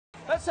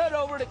Let's head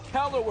over to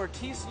Keller, where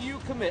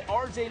TCU commit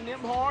R.J.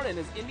 Nembhard and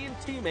his Indian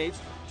teammates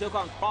took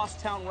on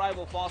crosstown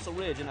rival Fossil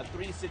Ridge in a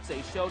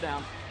 3-6-8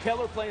 showdown.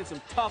 Keller playing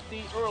some tough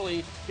D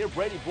early. Here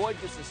Brady Boyd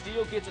gets the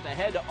steal, gets it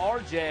ahead to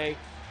R.J.,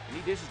 and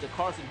he dishes to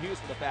Carson Hughes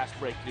for the fast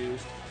break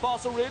deuce.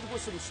 Fossil Ridge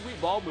with some sweet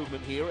ball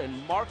movement here,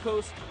 and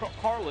Marcos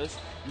Carlos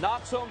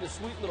knocks home the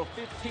sweet little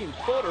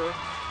 15-footer.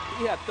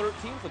 He had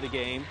 13 for the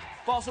game.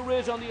 Fossil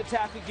Ridge on the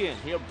attack again.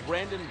 Here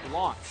Brandon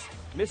Blanc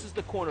misses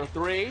the corner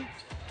three,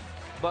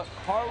 but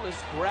Carlos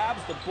grabs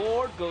the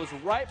board, goes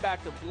right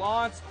back to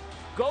Blanc.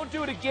 Go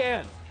do it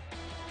again.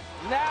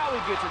 Now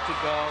he gets it to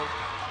go.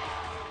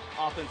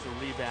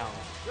 Offensive rebound.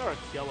 They're a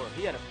killer.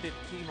 He had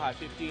a high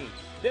 15.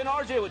 Then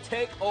RJ would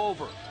take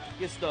over.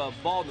 Gets the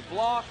ball in the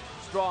block.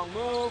 Strong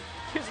move.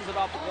 Kisses it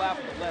off the glass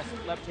with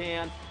the left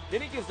hand.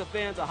 Then he gives the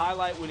fans a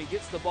highlight when he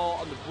gets the ball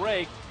on the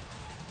break.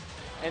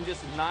 And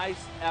just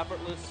nice,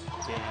 effortless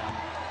jam.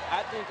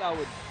 I think I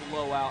would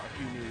blow out a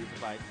few knees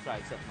if I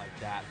tried something like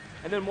that.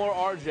 And then more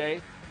RJ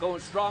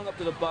going strong up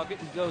to the bucket.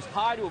 He goes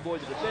high to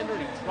avoid the defender,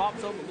 and he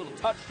drops home a little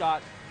touch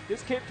shot.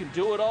 This kid can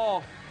do it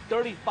all.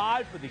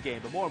 35 for the game,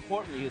 but more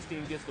importantly, his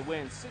team gets the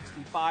win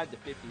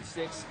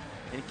 65-56.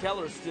 And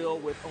Keller still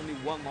with only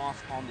one loss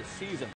on the season.